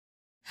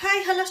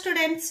Hi, hello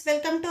students.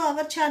 Welcome to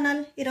our channel.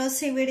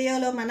 Ee video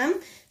lo manam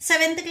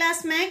 7th class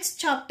maths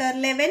chapter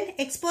 11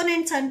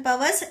 exponents and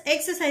powers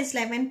exercise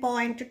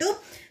 11.2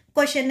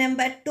 question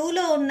number 2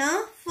 lo unna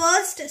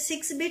first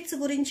 6 bits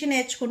gurinchi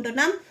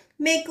నేర్చుకుంటున్నాం.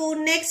 మీకు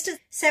next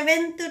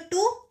 7th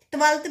to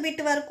 12th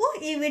bit వరకు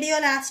ఈ video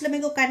last లో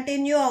మీకు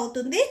continue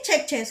అవుతుంది,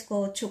 check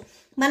చేసుకోవచ్చు.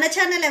 మన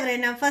channel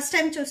ఎవరైనా ఫస్ట్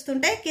టైం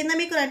చూస్తుంటే కింద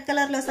మీకు రెడ్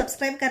కలర్ లో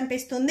సబ్స్క్రైబ్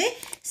కనిపిస్తుంది,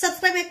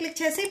 సబ్స్క్రైబ్ మీద క్లిక్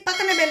చేసి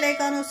పక్కన బెల్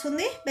ఐకాన్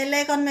వస్తుంది, బెల్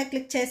ఐకాన్ మీద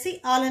క్లిక్ చేసి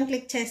ఆల్ అని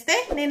క్లిక్ చేస్తే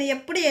నేను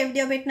ఎప్పుడు ఏ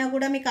వీడియో పెట్టినా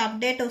కూడా మీకు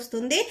అప్డేట్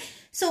వస్తుంది.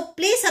 సో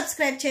ప్లీజ్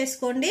సబ్స్క్రైబ్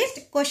చేసుకోండి.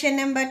 క్వశ్చన్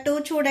నెంబర్ 2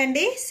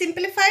 చూడండి.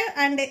 Simplify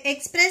and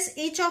express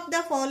each of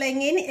the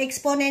following in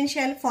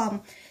exponential form.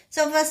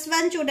 So first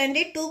one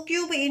చూడండి, 2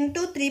 cube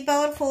into 3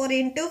 power 4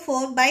 into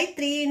 4 by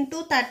 3 into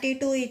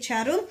 32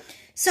 ఇచ్చారు.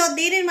 సో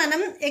దీనిని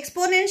మనం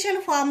ఎక్స్పోనెన్షియల్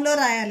ఫామ్ లో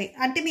రాయాలి.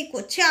 అంటే మీకు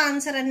వచ్చే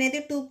ఆన్సర్ అనేది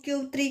 2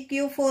 cube 3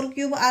 cube 4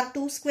 cube are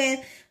 2 square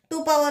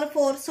 2 power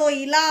 4. So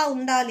ఇలా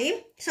ఉండాలి.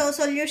 సో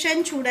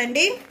సొల్యూషన్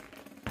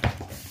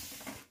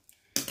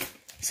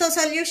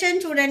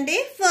చూడండి.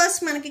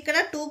 ఫస్ట్ మనకి ఇక్కడ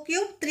 2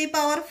 cube 3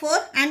 power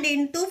 4 and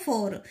into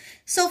 4.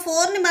 So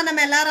 4 ని మనం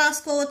ఎలా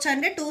రాసుకోవచ్చు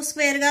అంటే 2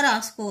 square గా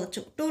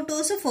రాసుకోవచ్చు. 2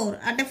 2s 4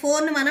 అంటే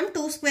 4 ని మనం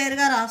 2 square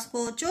గా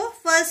రాసుకోవచ్చు.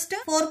 ఫస్ట్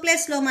 4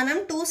 ప్లేస్ లో మనం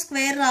 2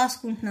 square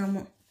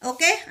రాసుకుంటున్నాము.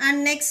 Okay, and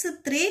next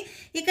 3.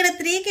 ఇక్కడ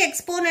 3 కి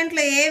ఎక్స్పోనెంట్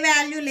లో ఏ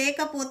వాల్యూ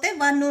లేకపోతే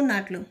 1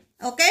 ఉన్నట్లు.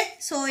 ఓకే,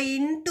 సో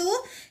ఇంటూ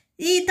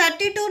ఈ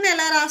 32ని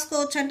ఎలా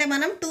రాసుకోవచ్చు అంటే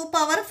మనం 2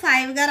 power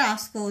 5 గా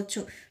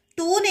రాసుకోవచ్చు.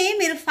 2ని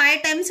మీరు 5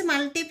 times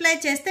మల్టిప్లై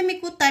చేస్తే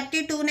మీకు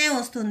 32నే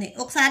వస్తుంది.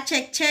 ఒకసారి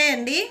చెక్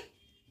చేయండి.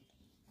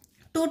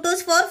 2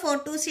 2s 4 4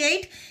 2s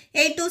 8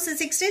 8 2s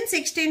 16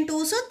 16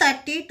 2s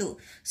 32.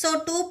 So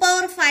 2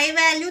 power 5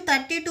 value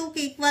 32కి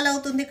equal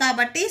అవుతుంది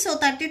కాబట్టి సో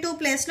 32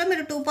 ప్లేస్ లో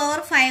మీరు 2 power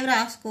 5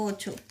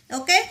 రాసుకోవచ్చు.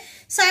 ఓకే,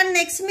 సో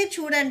నెక్స్ట్ మీరు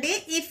చూడండి,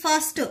 ఈ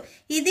ఫస్ట్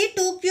ఇది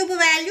 2 cube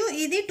వాల్యూ,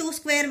 ఇది 2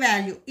 square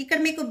వాల్యూ. ఇక్కడ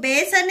మీకు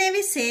బేస్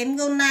అనేవి సేమ్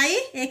గా ఉన్నాయి,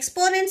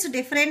 ఎక్స్పోనెంట్స్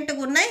డిఫరెంట్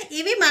గా ఉన్నాయి,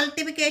 ఇవి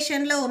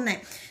మల్టిప్లికేషన్ లో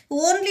ఉన్నాయి.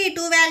 ఓన్లీ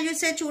 2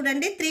 వాల్యూసే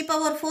చూడండి, 3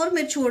 power 4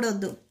 మీరు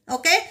చూడొద్దు.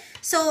 ఓకే,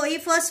 సో ఈ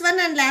first one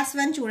and last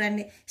one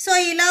చూడండి. సో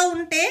ఇలా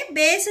ఉంటే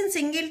బేస్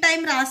సింగిల్ టైం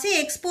రాసి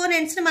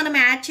ఎక్స్పోనెంట్స్ ని మనం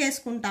యాడ్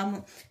చేసుకుంటాము.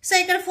 సో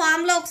ఇక్కడ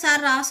ఫార్ములా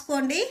ఒకసారి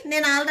రాసుకోండి.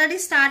 నేను ఆల్రెడీ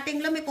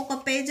స్టార్టింగ్ లో మీకు ఒక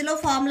పేజ్ లో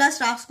ఫార్ములాస్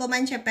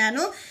రాసుకోమని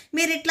చెప్పాను.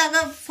 మీరు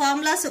ఇట్లాగా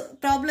ఫార్ములాస్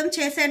ప్రాబ్లం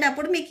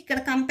చేసేటప్పుడు మీకు ఇక్కడ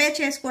కంపేర్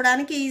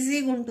చేసుకోవడానికి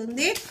ఈజీగా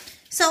ఉంటుంది.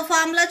 సో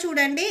ఫార్ములా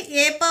చూడండి,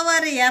 ఏ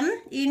power m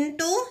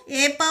into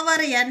A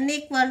power n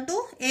equal to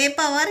A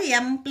power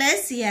m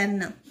plus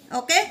n.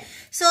 Okay,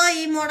 so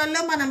ఈ మోడల్లో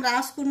మనం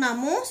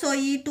రాసుకున్నాము. సో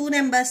ఈ 2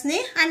 నెంబర్స్ని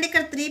అండ్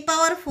ఇక్కడ 3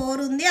 power 4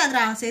 ఉంది, అది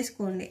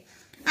రాసేసుకోండి.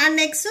 And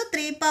next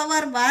 3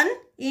 power 1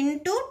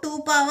 into 2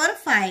 power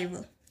 5.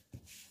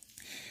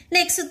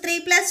 Next 3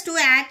 + 2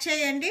 add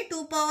చేయండి,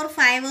 2 power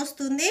 5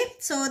 వస్తుంది.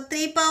 So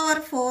 3 power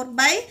 4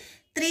 by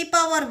 3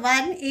 power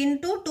 1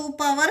 into 2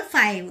 power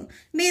 5.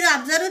 మీరు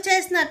అబ్జర్వ్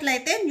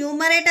చేసినట్లయితే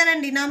numerator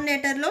and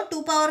డినామినేటర్లో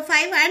 2 power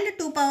 5 and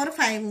 2 power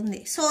 5 ఉంది.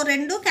 సో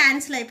రెండు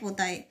క్యాన్సిల్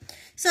అయిపోతాయి.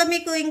 సో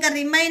మీకు ఇంకా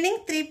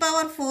రిమైనింగ్ 3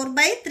 power 4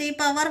 బై 3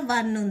 power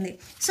 1 ఉంది.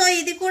 సో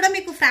ఇది కూడా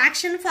మీకు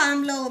ఫ్రాక్షన్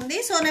ఫామ్లో ఉంది.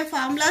 సో నేను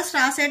ఫార్ములాస్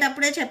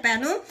రాసేటప్పుడే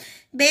చెప్పాను,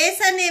 బేస్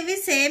అనేవి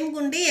సేమ్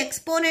గుండి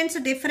ఎక్స్పోనెంట్స్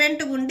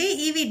డిఫరెంట్ గుండి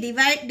ఇవి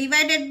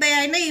డివైడెడ్ బై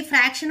అయినా ఈ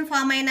ఫ్రాక్షన్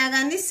ఫామ్ అయినా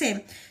కానీ సేమ్.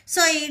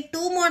 సో ఈ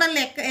 2 మోడల్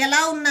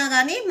ఎలా ఉన్నా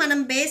కానీ మనం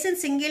బేస్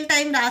సింగిల్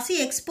టైం రాసి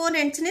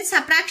ఎక్స్పోనెంట్స్ ని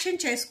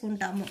సబ్ట్రాక్షన్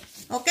చేసుకుంటాము.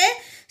 ఓకే,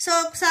 సో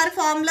ఒకసారి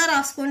ఫార్ములా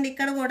రాసుకోండి.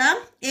 ఇక్కడ కూడా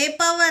ఏ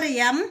power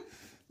m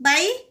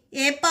by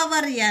A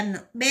power n.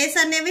 Base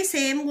అనేవి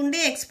సేమ్ గుండి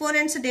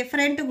ఎక్స్పోనెంట్స్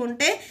డిఫరెంట్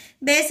ఉంటే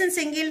బేస్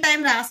సింగిల్ టైం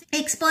రాసి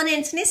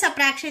ఎక్స్పోనెంట్స్ ని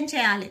సబ్ట్రాక్షన్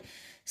చేయాలి.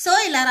 సో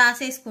ఇలా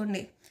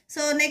రాసేసుకోండి.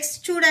 సో నెక్స్ట్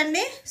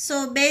చూడండి, సో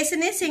బేస్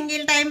ని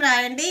సింగిల్ టైం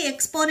రాయండి,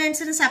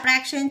 ఎక్స్పోనెంట్స్ ని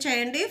సబ్ట్రాక్షన్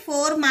చేయండి.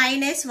 4 -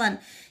 1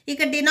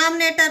 ఇక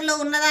డినామినేటర్ లో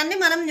ఉన్నదాన్ని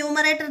మనం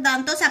న్యూమరేటర్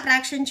దాంతో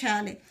సబ్ట్రాక్షన్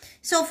చేయాలి.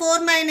 సో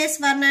 4 -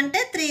 1 అంటే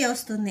 3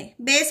 వస్తుంది.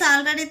 బేస్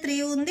ఆల్రెడీ 3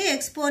 ఉంది,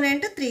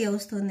 ఎక్స్పోనెంట్ 3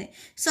 వస్తుంది.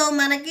 సో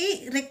మనకి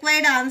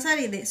రిక్వైర్డ్ ఆన్సర్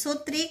ఇదే. సో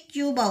 3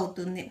 cube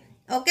అవుతుంది.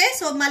 ఓకే,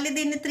 సో మళ్ళీ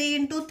దీన్ని 3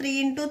 × 3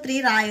 × 3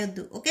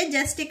 రాయొద్దు. ఓకే,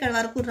 జస్ట్ ఇక్కడ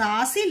వరకు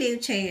రాసి లీవ్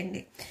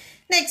చేయండి.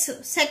 నెక్స్ట్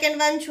సెకండ్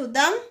వన్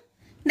చూద్దాం.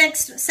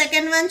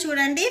 సెకండ్ వన్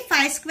చూడండి,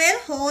 5 square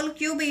whole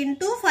cube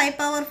into 5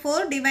 power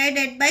 4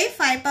 divided by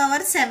 5 power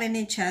 7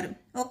 ఇచ్చారు.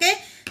 ఓకే,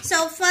 సో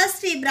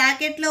ఫస్ట్ ఈ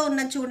బ్రాకెట్ లో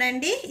ఉన్న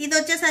చూడండి, ఇది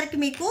వచ్చేసరికి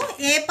మీకు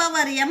ఏ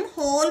power m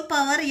whole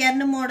power n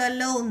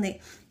మోడల్లో ఉంది.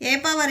 ఏ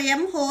power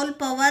m whole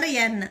power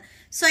n.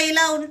 So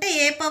ఇలా ఉంటే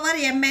ఏ పవర్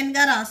mn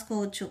గా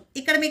రాసుకోవచ్చు.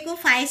 ఇక్కడ మీకు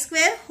 5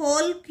 square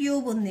హోల్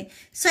క్యూబ్ ఉంది.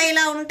 సో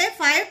ఇలా ఉంటే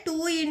 5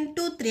 2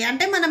 × 3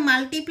 అంటే మనం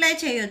మల్టిప్లై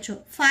చేయొచ్చు.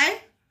 5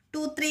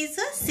 2 3s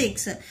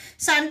 6.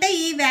 సో అంటే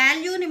ఈ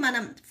వాల్యూని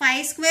మనం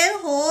 5 square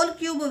whole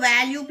cube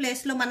value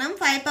place లో మనం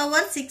 5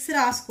 power 6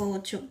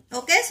 రాసుకోవచ్చు.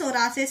 Okay, so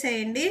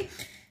రాసేసేయండి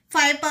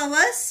 5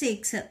 power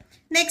 6.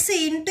 Next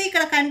into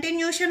ఇక్కడ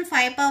continuation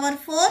 5 power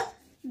 4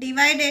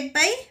 divided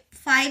by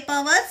 5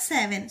 power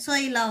 7. So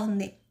ఇలా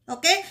ఉంది.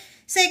 ఓకే,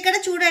 సో ఇక్కడ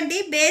చూడండి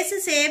బేస్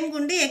సేమ్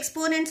గుండి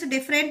ఎక్స్పోనెంట్స్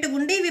డిఫరెంట్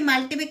గుండి ఇవి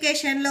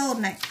మల్టిప్లికేషన్ లో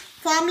ఉన్నాయి.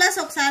 ఫార్ములాస్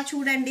ఒకసారి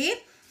చూడండి.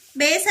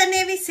 బేస్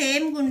అనేవి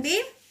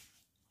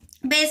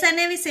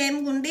సేమ్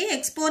గుండి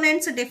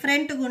ఎక్స్పోనెంట్స్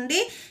డిఫరెంట్ గుండి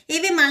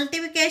ఇవి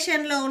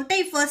మల్టిప్లికేషన్లో ఉంటే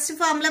ఈ ఫస్ట్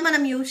ఫార్ములా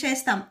మనం యూజ్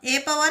చేస్తాం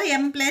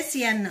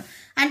a⁻m+n.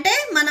 అంటే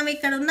మనం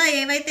ఇక్కడ ఉన్న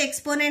ఏవైతే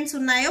ఎక్స్పోనెంట్స్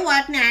ఉన్నాయో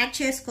వాటిని యాడ్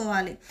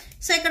చేసుకోవాలి.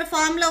 సో ఇక్కడ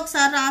ఫార్ములా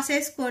ఒకసారి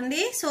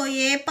రాసేసుకోండి. So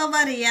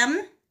a⁻m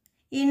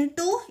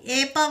into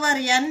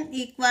a⁻n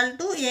equal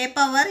to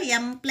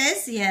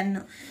a⁻m+n.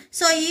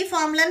 So ఈ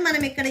ఫార్ములాని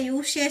మనం ఇక్కడ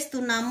యూజ్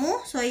చేస్తున్నాము.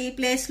 సో ఈ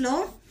ప్లేస్లో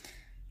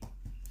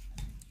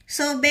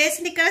సో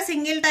బేస్ని ఇక్కడ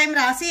సింగిల్ టైం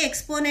రాసి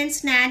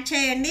ఎక్స్పోనెంట్స్ని యాడ్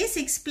చేయండి.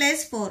 6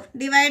 + 4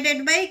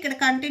 డివైడెడ్ బై ఇక్కడ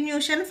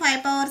కంటిన్యూషన్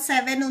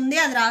 5⁻7 ఉంది,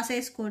 అది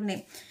రాసేసుకోండి.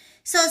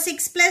 సో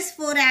 6 +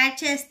 4 యాడ్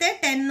చేస్తే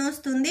 10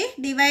 వస్తుంది,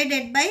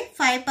 డివైడెడ్ బై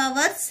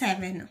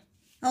 5⁻7.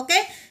 ఓకే,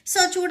 సో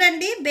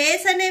చూడండి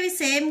బేస్ అనేవి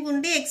సేమ్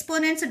గుండి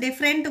ఎక్స్పోనెంట్స్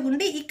డిఫరెంట్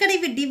గుండి ఇక్కడ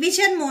ఇవి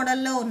డివిజన్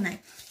మోడల్లో ఉన్నాయి.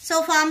 సో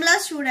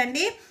ఫార్ములాస్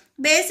చూడండి,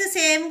 బేస్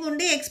సేమ్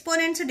గుండి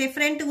ఎక్స్పోనెంట్స్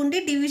డిఫరెంట్ గుండి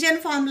డివిజన్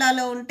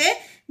ఫార్ములాలో ఉంటే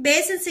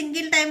బేస్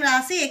సింగిల్ టైం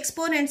రాసి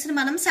ఎక్స్పోనెంట్స్ని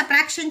మనం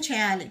సబ్ట్రాక్షన్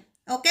చేయాలి.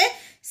 ఓకే,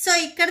 సో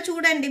ఇక్కడ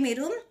చూడండి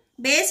మీరు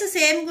బేస్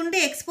సేమ్ గుండి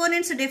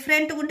ఎక్స్పోనెంట్స్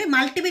డిఫరెంట్ గుండి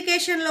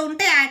మల్టిప్లికేషన్లో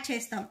ఉంటే యాడ్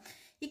చేస్తాం.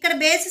 ఇక్కడ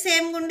బేస్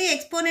సేమ్ గుండి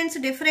ఎక్స్పోనెంట్స్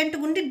డిఫరెంట్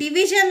గుండి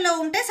డివిజన్లో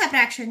ఉంటే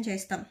సబ్ట్రాక్షన్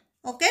చేస్తాం.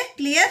 Okay,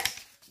 clear?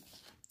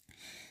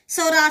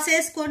 So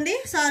రాసేసుకోండి.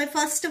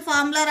 First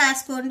formula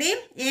రాసుకోండి.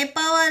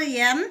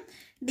 a⁻m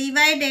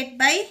divided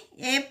by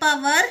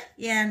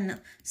a⁻n.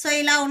 So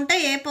ఇలా ఉంటే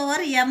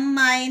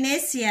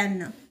a⁻m-n.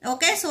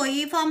 ఓకే, సో ఈ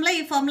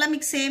ఫార్ములా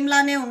మీకు సేమ్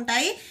లానే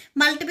ఉంటాయి.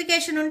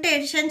 మల్టిప్లికేషన్ ఉంటే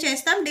ఎడిషన్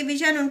చేస్తాం,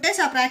 డివిజన్ ఉంటే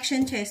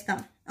సబ్ట్రాక్షన్ చేస్తాం.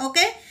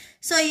 ఓకే,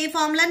 సో ఈ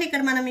ఫార్ములాని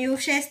ఇక్కడ మనం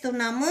యూజ్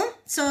చేస్తున్నాము.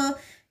 సో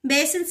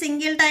బేస్ని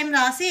సింగిల్ టైం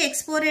రాసి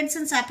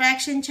ఎక్స్పోనెంట్స్ని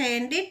సబ్ట్రాక్షన్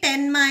చేయండి.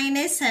 10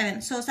 - 7.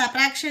 సో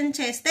సబ్ట్రాక్షన్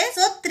చేస్తే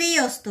సో 3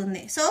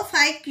 వస్తుంది. సో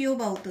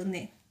 5³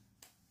 అవుతుంది.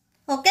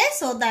 Okay,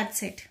 so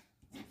that's it.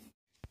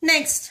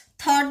 Next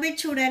third bit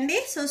చూడండి.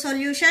 సో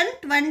సొల్యూషన్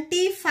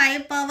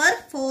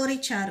 25⁴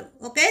 ఇచ్చారు.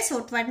 ఓకే, సో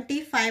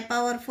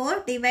 25⁴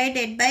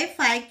 డివైడెడ్ బై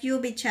 5³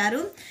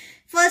 ఇచ్చారు.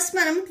 ఫస్ట్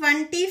మనం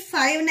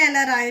 25ని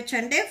ఎలా రాయొచ్చు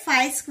అంటే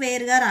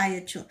 5²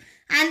 రాయొచ్చు.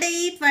 అండ్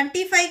ఈ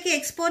 25కి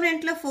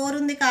ఎక్స్పోనెంట్లో 4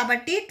 ఉంది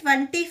కాబట్టి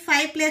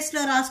 25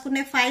 ప్లేస్లో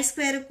రాసుకునే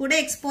 5² కూడా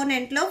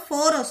ఎక్స్పోనెంట్లో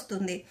 4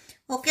 వస్తుంది.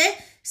 ఓకే,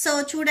 సో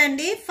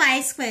చూడండి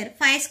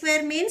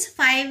 5² మీన్స్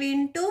 5 ×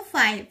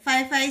 5 5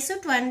 5s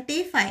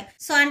 25.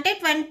 సో అంటే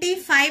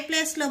 25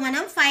 ప్లేస్లో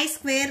మనం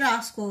 5²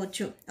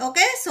 రాసుకోవచ్చు.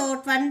 ఓకే, సో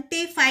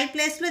 25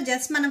 ప్లేస్లో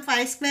జస్ట్ మనం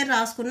 5²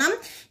 రాసుకున్నాం.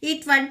 ఈ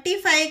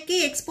 25కి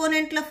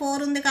ఎక్స్పోనెంట్లో 4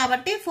 ఉంది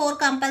కాబట్టి 4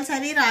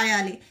 కంపల్సరీ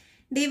రాయాలి.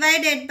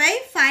 డివైడెడ్ బై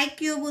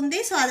 5³ ఉంది,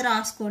 సో అది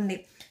రాసుకోండి.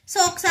 సో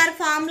ఒకసారి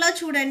ఫార్ములా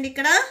చూడండి.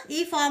 ఇక్కడ ఈ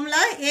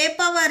ఫార్ములా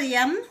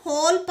a⁻m⁴n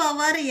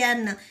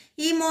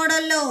ఈ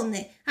మోడల్లో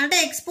ఉంది. అంటే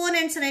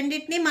ఎక్స్పోనెంట్స్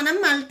రెండింటిని మనం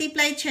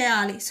మల్టిప్లై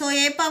చేయాలి. So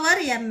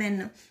a⁻mn.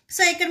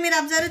 సో ఇక్కడ మీరు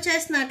అబ్జర్వ్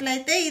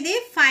చేసినట్లయితే ఇది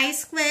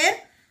 5²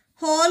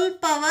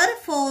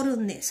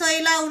 ఉంది. సో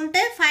ఇలా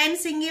ఉంటే 5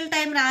 సింగిల్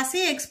టైం రాసి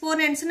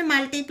ఎక్స్పోనెంట్స్ని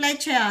మల్టిప్లై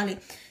చేయాలి.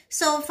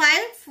 So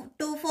 5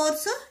 2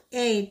 4s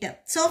 8.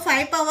 సో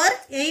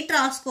 5⁸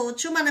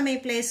 రాసుకోవచ్చు మనం ఈ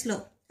ప్లేస్లో.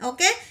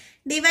 ఓకే,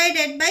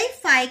 డివైడెడ్ బై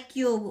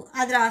 5³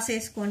 అది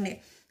రాసేసుకోండి.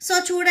 సో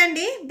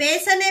చూడండి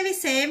బేస్ అనేవి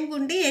సేమ్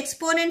గుండి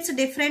ఎక్స్పోనెంట్స్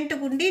డిఫరెంట్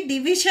గుండి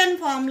డివిజన్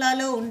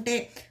ఫార్ములాలో ఉంటే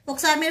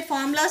ఒకసారి మీరు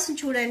ఫార్ములాస్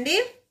చూడండి.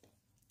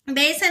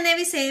 బేస్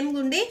అనేవి సేమ్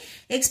గుండి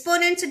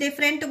ఎక్స్పోనెంట్స్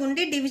డిఫరెంట్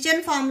గుండి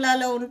డివిజన్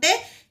ఫార్ములాలో ఉంటే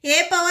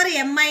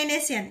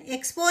a⁻m-n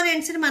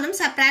ఎక్స్పోనెంట్స్ని మనం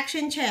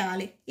సబ్ట్రాక్షన్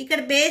చేయాలి. ఇక్కడ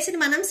బేస్ని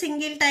మనం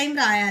సింగిల్ టైం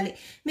రాయాలి.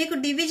 మీకు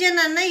డివిజన్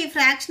అన్నా ఈ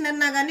ఫ్రాక్షన్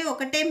అన్నా కానీ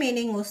ఒకటే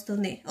మీనింగ్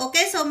వస్తుంది.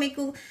 ఓకే, సో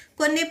మీకు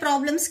కొన్ని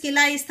ప్రాబ్లమ్స్కి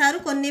ఇలా ఇస్తారు,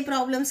 కొన్ని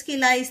ప్రాబ్లమ్స్కి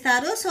ఇలా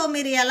ఇస్తారు. సో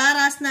మీరు ఎలా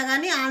రాసినా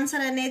కానీ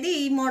ఆన్సర్ అనేది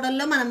ఈ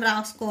మోడల్లో మనం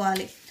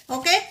రాసుకోవాలి.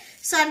 ఓకే,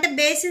 సో అంటే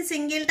బేస్ని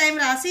సింగిల్ టైం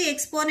రాసి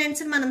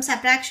ఎక్స్పోనెంట్స్ని మనం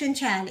సబ్ట్రాక్షన్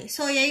చేయాలి.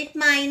 సో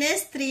 8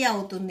 - 3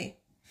 అవుతుంది.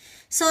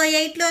 సో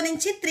 8లో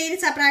నుంచి 3ని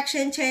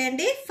సబ్ట్రాక్షన్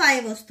చేయండి,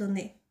 5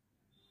 వస్తుంది.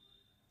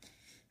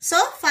 సో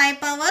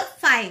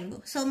 5⁵.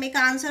 సో మీకు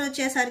ఆన్సర్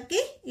వచ్చేసరికి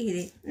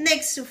ఇది.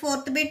 నెక్స్ట్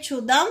ఫోర్త్ బిట్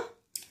చూద్దాం.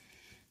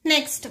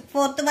 నెక్స్ట్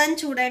ఫోర్త్ వన్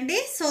చూడండి.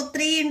 సో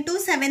 3 ×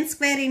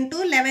 7² ×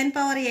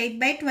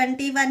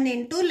 11⁸ ×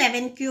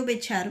 11³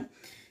 ఇచ్చారు.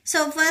 సో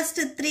ఫస్ట్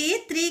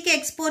 3కి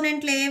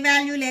ఎక్స్పోనెంట్లో ఏ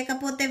వాల్యూ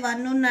లేకపోతే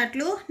 1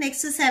 ఉన్నట్లు.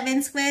 నెక్స్ట్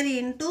 7² ×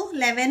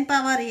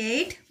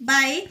 11⁸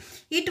 బై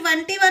ఈ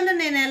 21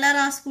 నేను ఎలా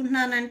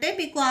రాసుకుంటున్నానంటే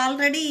మీకు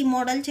ఆల్రెడీ ఈ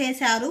మోడల్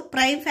చేశారు.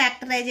 Prime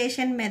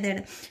factorization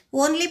method.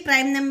 Only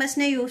prime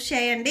నెంబర్స్నే use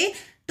చేయండి.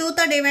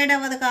 2తో డివైడ్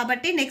అవ్వదు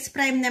కాబట్టి next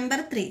prime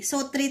number 3. So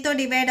 3తో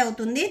divide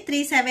అవుతుంది.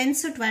 3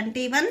 7s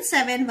 21,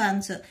 7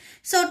 1s.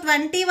 సో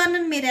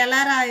 21 మీరు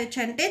ఎలా రాయొచ్చు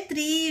అంటే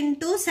 3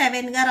 ×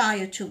 7గా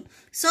రాయొచ్చు.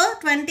 సో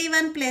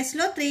 21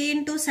 ప్లేస్లో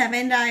 3 ×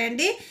 7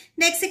 రాయండి.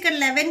 నెక్స్ట్ ఇక్కడ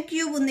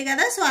 11³ ఉంది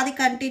కదా, సో అది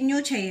కంటిన్యూ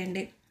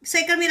చేయండి. సో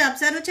ఇక్కడ మీరు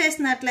అబ్జర్వ్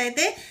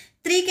చేసినట్లయితే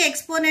 3కి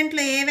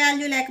ఎక్స్పోనెంట్లో ఏ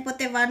వాల్యూ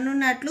లేకపోతే 1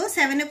 ఉన్నట్లు,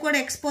 7 కూడా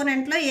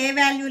ఎక్స్పోనెంట్లో ఏ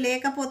వాల్యూ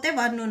లేకపోతే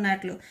 1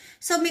 ఉన్నట్లు.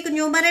 సో మీకు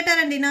న్యూమరేటర్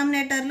అండ్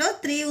డినామినేటర్లో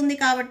 3 ఉంది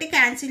కాబట్టి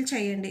క్యాన్సిల్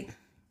చేయండి.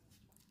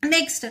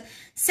 నెక్స్ట్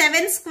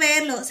 7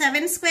 స్క్వేర్లో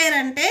 7 స్క్వేర్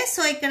అంటే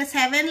సో ఇక్కడ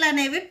 7లు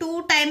అనేవి 2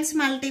 టైమ్స్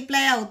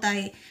మల్టిప్లై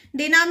అవుతాయి.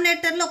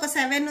 డినామినేటర్లో ఒక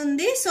 7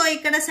 ఉంది. సో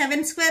ఇక్కడ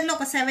 7 స్క్వేర్లో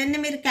ఒక 7ని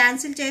మీరు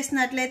క్యాన్సిల్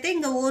చేసినట్లయితే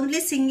ఇంకా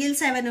ఓన్లీ సింగిల్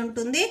 7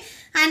 ఉంటుంది.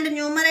 అండ్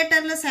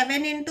న్యూమరేటర్లో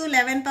 7 ×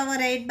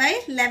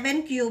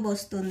 11^8/11 క్యూబ్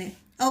వస్తుంది.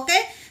 ఓకే,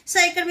 సో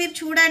ఇక్కడ మీరు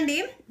చూడండి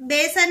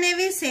బేస్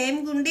అనేవి సేమ్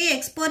గుండి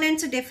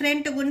ఎక్స్పోనెంట్స్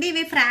డిఫరెంట్ గుండి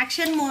ఇవి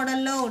ఫ్రాక్షన్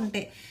మోడల్లో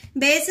ఉంటాయి.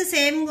 బేస్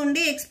సేమ్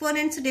గుండి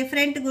ఎక్స్పోనెంట్స్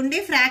డిఫరెంట్ గుండి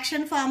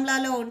ఫ్రాక్షన్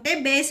ఫార్ములాలో ఉంటే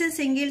బేస్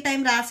సింగిల్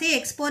టైం రాసి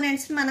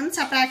ఎక్స్పోనెంట్స్ మనం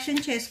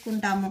సబ్ట్రాక్షన్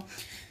చేసుకుంటాము.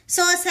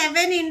 సో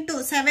 7 ×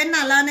 7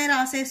 అలానే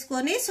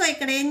రాసేసుకొని సో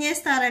ఇక్కడ ఏం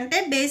చేస్తారంటే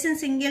బేస్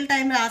సింగిల్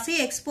టైం రాసి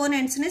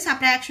ఎక్స్పోనెంట్స్ని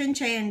సబ్ట్రాక్షన్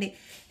చేయండి.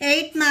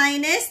 8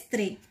 -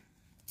 3.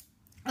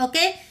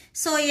 Okay,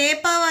 so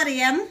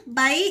a⁴m/a⁴n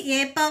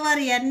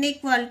 =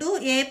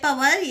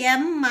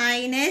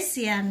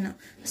 a⁴m-n.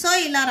 So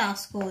ఇలా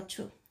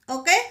రాసుకోవచ్చు.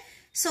 ఓకే,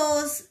 సో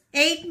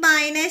 8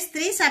 -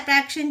 3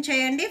 సబ్ట్రాక్షన్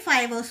చేయండి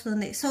 5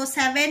 వస్తుంది. సో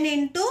 7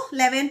 ×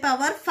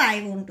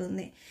 11⁵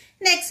 ఉంటుంది.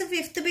 నెక్స్ట్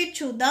 5th బిట్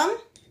చూద్దాం.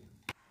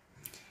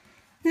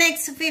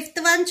 నెక్స్ట్ 5th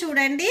వన్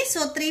చూడండి.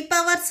 సో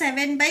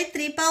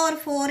 3⁴7/3⁴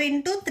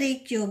 ×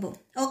 3³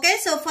 ఓకే,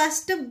 సో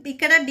ఫస్ట్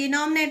ఇక్కడ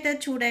డినామినేటర్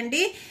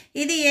చూడండి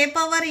ఇది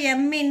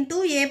a⁴m ×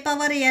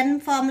 a⁴n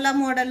ఫార్ములా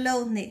మోడల్లో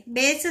ఉంది.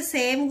 బేస్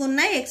సేమ్గా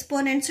ఉన్నాయి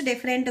ఎక్స్పోనెంట్స్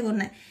డిఫరెంట్గా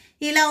ఉన్నాయి.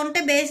 ఇలా ఉంటే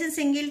బేస్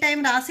సింగిల్ టైం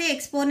రాసి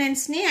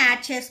ఎక్స్పోనెంట్స్ని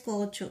యాడ్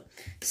చేసుకోవచ్చు.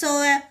 సో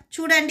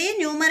చూడండి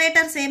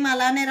న్యూమరేటర్ సేమ్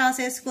అలానే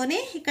రాసేసుకొని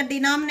ఇక్కడ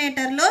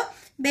డినామినేటర్లో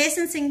బేస్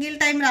సింగిల్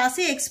టైం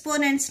రాసి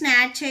ఎక్స్పోనెంట్స్ని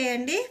యాడ్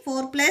చేయండి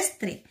 4 +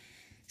 3.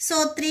 సో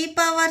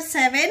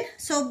 3⁴7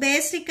 సో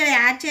బేస్ ఇక్కడ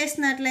యాడ్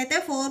చేసినట్లయితే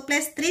 4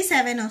 + 3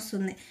 7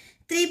 వస్తుంది.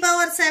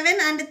 3⁴7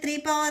 అండ్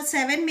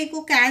 3⁴7 మీకు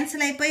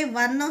క్యాన్సిల్ అయిపోయి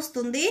 1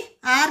 వస్తుంది.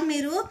 ఆర్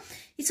మీరు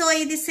సో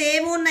ఇది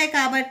సేమ్ ఉన్నాయి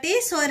కాబట్టి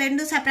సో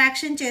రెండు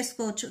సబ్ట్రాక్షన్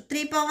చేసుకోవచ్చు.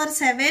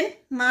 3⁴7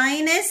 -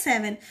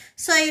 7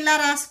 సో ఇలా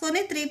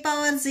రాసుకొని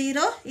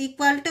 3⁴0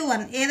 =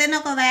 1. ఏదైనా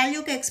ఒక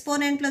వాల్యూకి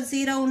ఎక్స్పోనెంట్లో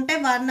 0 ఉంటే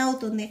 1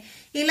 అవుతుంది.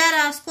 ఇలా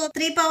రాసుకో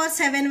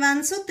 3⁴7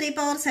 వన్స్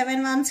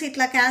 3⁴7 వన్స్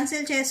ఇట్లా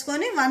క్యాన్సిల్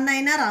చేసుకొని 1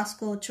 అయినా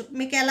రాసుకోవచ్చు.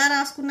 మీకు ఎలా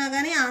రాసుకున్నా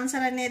కానీ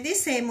ఆన్సర్ అనేది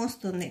సేమ్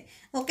వస్తుంది.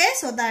 Okay,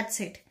 so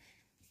that's it.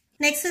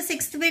 Next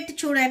 6th bit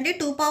చూడండి.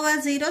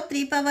 2⁴0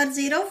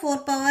 3⁴0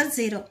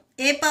 4⁴0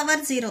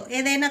 a⁴0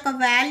 ఏదైనా ఒక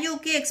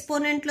వాల్యూకి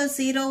ఎక్స్పోనెంట్లో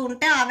 0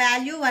 ఉంటే ఆ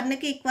వాల్యూ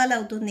 1కి ఈక్వల్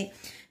అవుతుంది.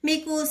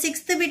 మీకు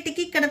 6th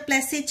బిట్కి ఇక్కడ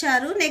ప్లస్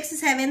ఇచ్చారు. నెక్స్ట్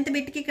 7th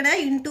బిట్కి ఇక్కడ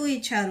ఇంటూ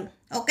ఇచ్చారు.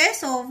 ఓకే,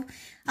 సో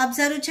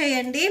అబ్జర్వ్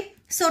చేయండి.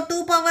 సో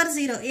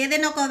 2⁴0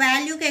 ఏదైనా ఒక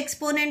వాల్యూకి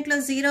ఎక్స్పోనెంట్లో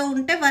 0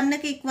 ఉంటే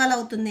 1కి ఈక్వల్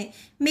అవుతుంది.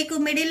 మీకు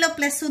మిడిల్లో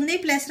ప్లస్ ఉంది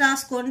ప్లస్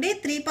రాసుకోండి.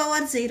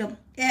 3⁴0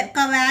 ఒక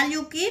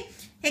వాల్యూకి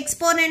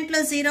ఎక్స్పోనెంట్లో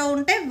 0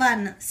 ఉంటే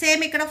 1.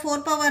 సేమ్ ఇక్కడ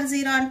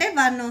 4⁴0 అంటే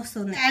 1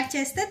 వస్తుంది. యాడ్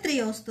చేస్తే 3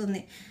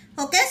 వస్తుంది.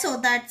 Okay, so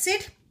that's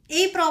it.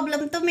 ఈ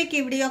ప్రాబ్లంతో మీకు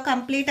ఈ వీడియో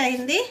కంప్లీట్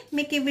అయింది.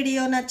 మీకు ఈ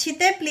వీడియో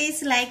నచ్చితే ప్లీజ్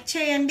లైక్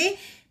చేయండి,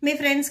 మీ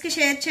ఫ్రెండ్స్కి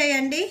షేర్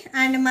చేయండి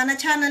అండ్ మన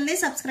ఛానల్ని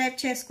సబ్స్క్రైబ్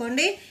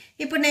చేసుకోండి.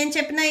 ఇప్పుడు నేను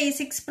చెప్పిన ఈ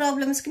 6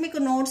 ప్రాబ్లమ్స్కి మీకు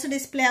నోట్స్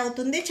డిస్ప్లే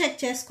అవుతుంది, చెక్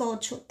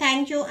చేసుకోవచ్చు.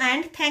 Thank you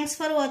and thanks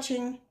for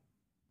watching.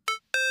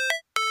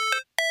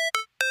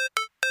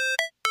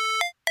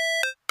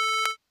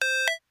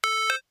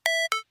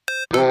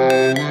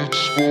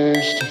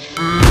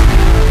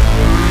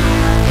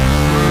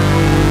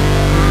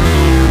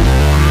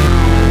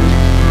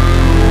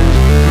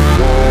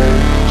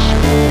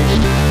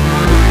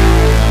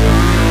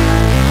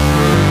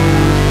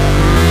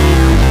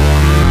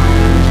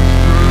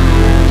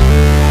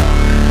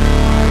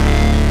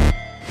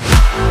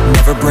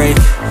 Never break,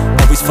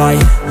 always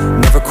fight,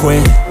 never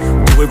quit,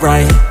 do it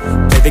right,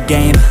 play the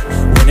game,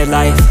 win it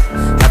life,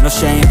 have no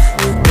shame,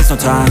 there's no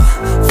time,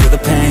 feel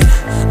the pain,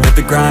 live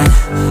the grind,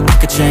 I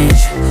could change,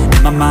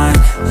 in my mind,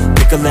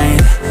 pick a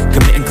lane,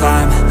 commit and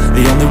climb,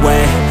 the only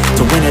way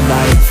to win it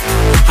life.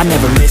 I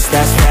never miss,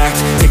 that's fact,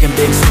 taking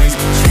big swings,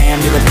 put your hand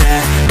to the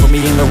bat, put me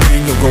in the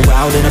ring, you'll go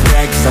out in a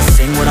bag, cause I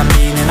sing what I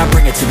mean and I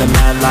bring it to the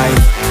mad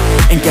light.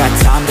 Ain't got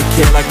time to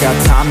kill, I got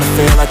time to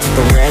feel, I took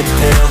a red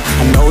pill,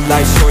 I know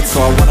life's short so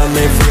I wanna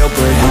live real,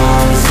 but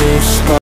how's it start?